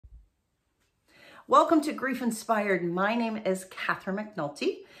Welcome to Grief Inspired. My name is Catherine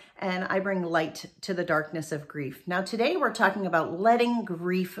McNulty, and I bring light to the darkness of grief. Now, today we're talking about letting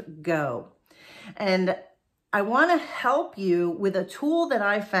grief go. And I want to help you with a tool that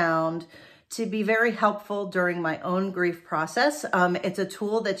I found to be very helpful during my own grief process. It's a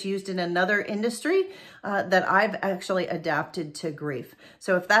tool that's used in another industry that I've actually adapted to grief.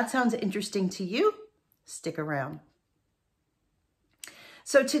 So if that sounds interesting to you, stick around.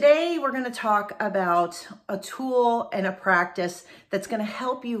 So today we're going to talk about a tool and a practice that's going to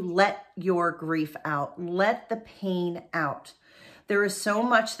help you let your grief out, let the pain out. There is so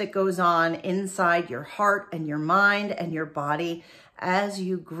much that goes on inside your heart and your mind and your body as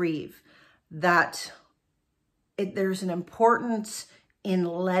you grieve that there's an importance in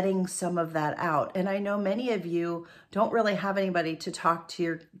letting some of that out. And I know many of you don't really have anybody to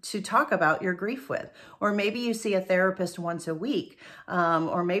talk about your grief with, or maybe you see a therapist once a week,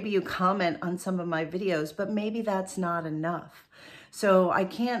 or maybe you comment on some of my videos, but maybe that's not enough. So I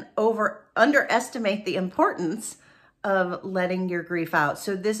can't underestimate the importance of letting your grief out.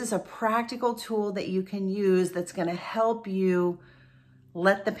 So this is a practical tool that you can use that's going to help you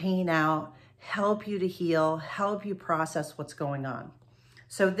let the pain out, help you to heal, help you process what's going on.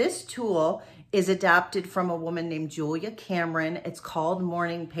 So this tool is adapted from a woman named Julia Cameron. It's called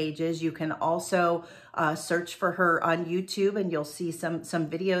Morning Pages. You can also search for her on YouTube and you'll see some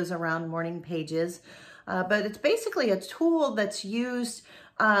videos around Morning Pages. But it's basically a tool that's used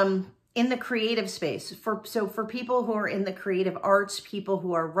in the creative space. So for people who are in the creative arts, people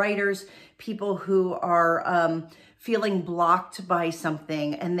who are writers, people who are feeling blocked by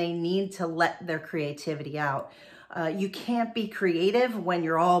something and they need to let their creativity out. You can't be creative when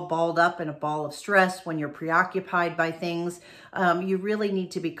you're all balled up in a ball of stress, when you're preoccupied by things. You really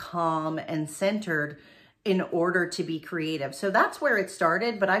need to be calm and centered in order to be creative. So that's where it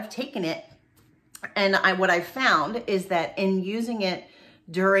started, but I've taken it and what I've found is that in using it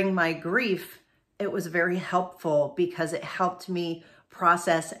during my grief, it was very helpful because it helped me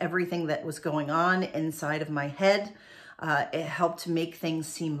process everything that was going on inside of my head. It helped make things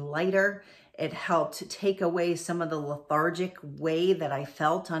seem lighter. It helped take away some of the lethargic way that I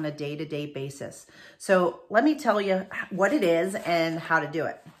felt on a day-to-day basis. So let me tell you what it is and how to do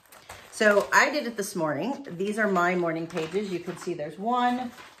it. So I did it this morning. These are my morning pages. You can see there's 1,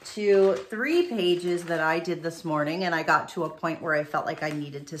 2, 3 pages that I did this morning, and I got to a point where I felt like I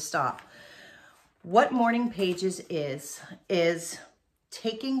needed to stop. What Morning Pages is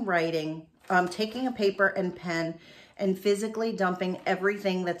taking a paper and pen and physically dumping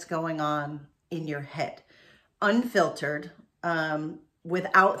everything that's going on in your head, unfiltered,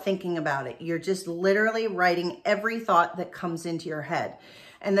 without thinking about it. You're just literally writing every thought that comes into your head.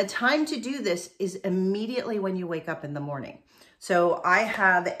 And the time to do this is immediately when you wake up in the morning. So I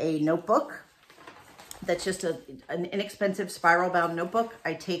have a notebook that's just an inexpensive spiral bound notebook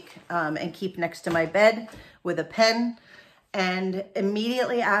I take and keep next to my bed with a pen. And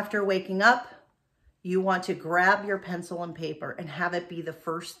immediately after waking up, you want to grab your pencil and paper and have it be the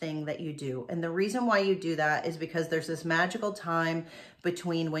first thing that you do. And the reason why you do that is because there's this magical time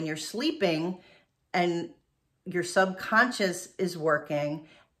between when you're sleeping and your subconscious is working,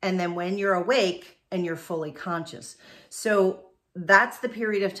 and then when you're awake and you're fully conscious. So that's the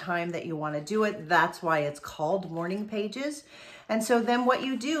period of time that you want to do it. That's why it's called Morning Pages. And so then what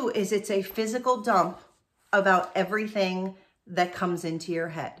you do is it's a physical dump about everything that comes into your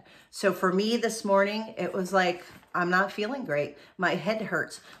head. So for me this morning, it was like, I'm not feeling great. My head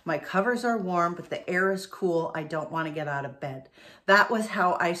hurts. My covers are warm, but the air is cool. I don't want to get out of bed. That was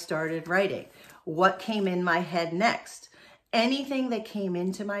how I started writing. What came in my head next? Anything that came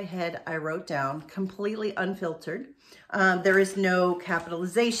into my head, I wrote down, completely unfiltered. There is no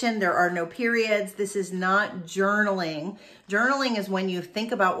capitalization. There are no periods. This is not journaling. Journaling is when you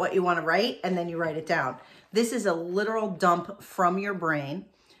think about what you want to write and then you write it down. This is a literal dump from your brain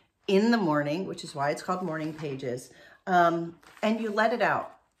in the morning, which is why it's called Morning Pages. And you let it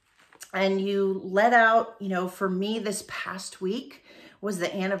out. And you let out, for me this past week was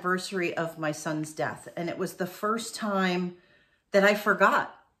the anniversary of my son's death. And it was the first time that I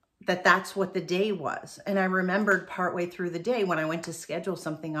forgot that that's what the day was. And I remembered partway through the day when I went to schedule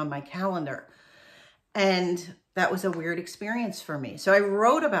something on my calendar. And that was a weird experience for me. So I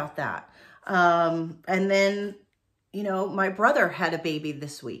wrote about that. And then, my brother had a baby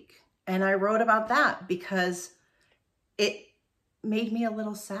this week. And I wrote about that because it made me a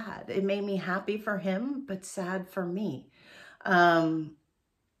little sad. It made me happy for him, but sad for me. And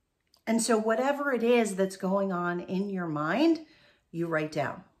so whatever it is that's going on in your mind, you write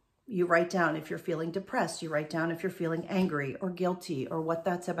down. You write down if you're feeling depressed. You write down if you're feeling angry or guilty or what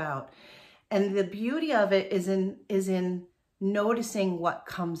that's about. And the beauty of it is in noticing what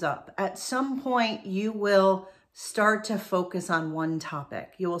comes up. At some point, you will start to focus on one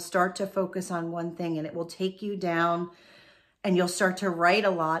topic. You will start to focus on one thing, and it will take you down, and you'll start to write a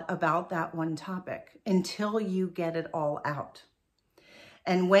lot about that one topic until you get it all out.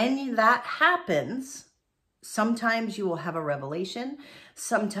 And when that happens, sometimes you will have a revelation.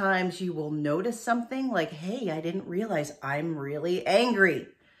 Sometimes you will notice something like, hey, I didn't realize I'm really angry,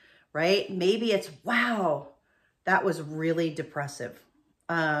 right? Maybe it's, wow, that was really depressive.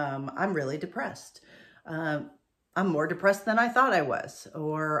 I'm really depressed. I'm more depressed than I thought I was.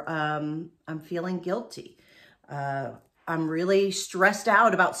 Or I'm feeling guilty. I'm really stressed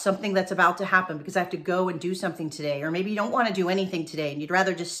out about something that's about to happen because I have to go and do something today. Or maybe you don't want to do anything today and you'd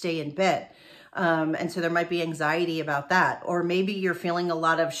rather just stay in bed. And so there might be anxiety about that. Or maybe you're feeling a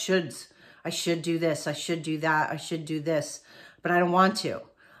lot of shoulds. I should do this. I should do that. I should do this, but I don't want to.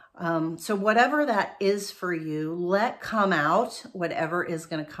 So whatever that is for you, let come out whatever is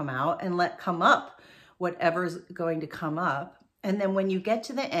going to come out, and let come up whatever is going to come up. And then when you get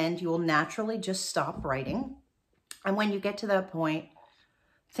to the end, you will naturally just stop writing. And when you get to that point,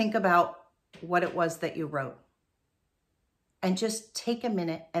 think about what it was that you wrote. And just take a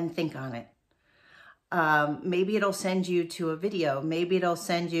minute and think on it. Maybe it'll send you to a video. Maybe it'll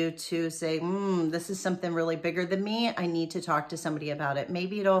send you to say, this is something really bigger than me. I need to talk to somebody about it.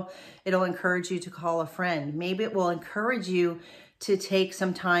 Maybe it'll encourage you to call a friend. Maybe it will encourage you to take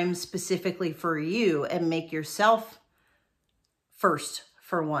some time specifically for you and make yourself first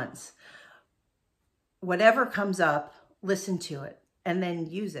for once. Whatever comes up, listen to it and then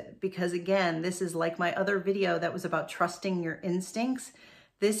use it. Because again, this is like my other video that was about trusting your instincts.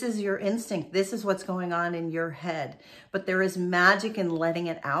 This is your instinct. This is what's going on in your head. But there is magic in letting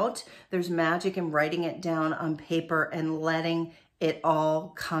it out. There's magic in writing it down on paper and letting it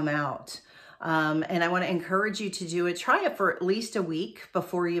all come out. And I want to encourage you to do it. Try it for at least a week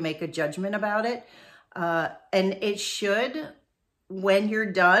before you make a judgment about it. And it should, when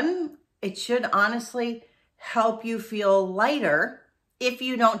you're done, it should honestly help you feel lighter if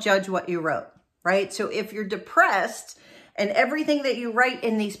you don't judge what you wrote, right? So if you're depressed, and everything that you write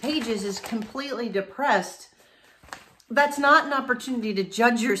in these pages is completely depressed, that's not an opportunity to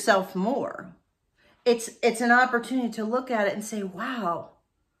judge yourself more. It's an opportunity to look at it and say, wow,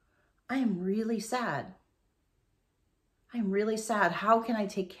 I am really sad. I'm really sad. How can I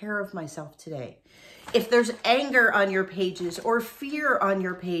take care of myself today? If there's anger on your pages or fear on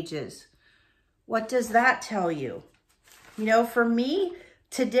your pages, what does that tell you? You know, for me,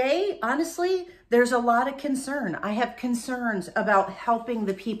 today, honestly, there's a lot of concern. I have concerns about helping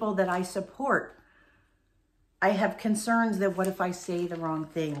the people that I support. I have concerns that what if I say the wrong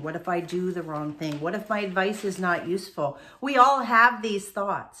thing? What if I do the wrong thing? What if my advice is not useful? We all have these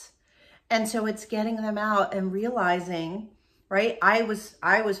thoughts. And so it's getting them out and realizing, right? I was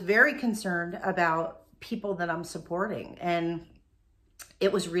very concerned about people that I'm supporting, and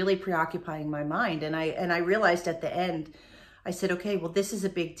it was really preoccupying my mind. And I realized at the end, I said, okay, well, this is a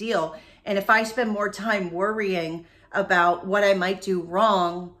big deal. And if I spend more time worrying about what I might do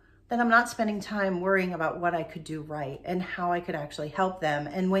wrong, then I'm not spending time worrying about what I could do right and how I could actually help them.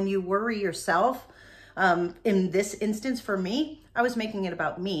 And when you worry yourself, in this instance for me, I was making it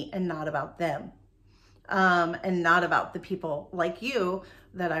about me and not about them, and not about the people like you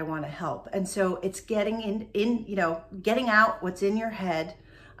that I want to help. And so it's getting getting out what's in your head,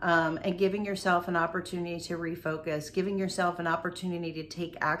 and giving yourself an opportunity to refocus, giving yourself an opportunity to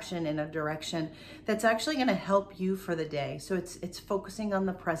take action in a direction that's actually going to help you for the day. So it's focusing on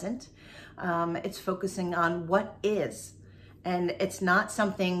the present. It's focusing on what is, and it's not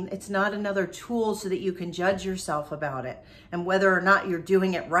another tool so that you can judge yourself about it. And whether or not you're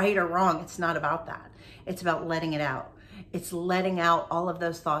doing it right or wrong, it's not about that. It's about letting it out. It's letting out all of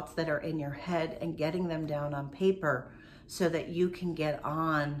those thoughts that are in your head and getting them down on paper, so that you can get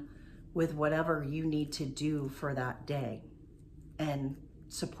on with whatever you need to do for that day and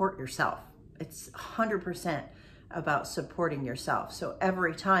support yourself. It's 100% about supporting yourself. So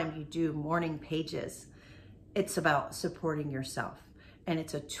every time you do morning pages, it's about supporting yourself, and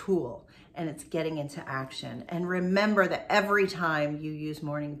it's a tool, and it's getting into action. And remember that every time you use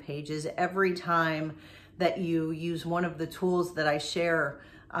morning pages, every time that you use one of the tools that I share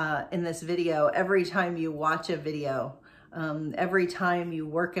in this video, every time you watch a video, every time you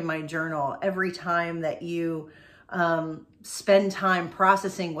work in my journal, every time that you spend time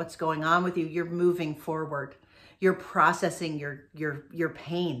processing what's going on with you, you're moving forward. You're processing your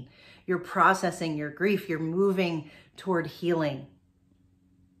pain. You're processing your grief. You're moving toward healing.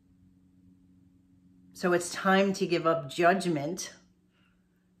 So it's time to give up judgment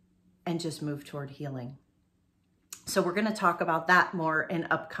and just move toward healing. So we're going to talk about that more in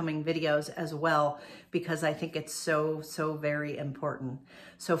upcoming videos as well, because I think it's so very important.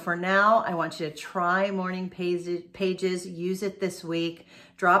 So for now, I want you to try morning pages, use it this week,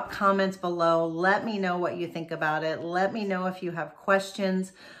 drop comments below. Let me know what you think about it. Let me know if you have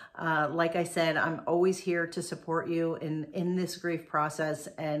questions. Like I said, I'm always here to support you in this grief process,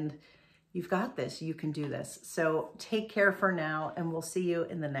 and you've got this. You can do this. So take care for now, and we'll see you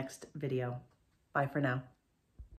in the next video. Bye for now.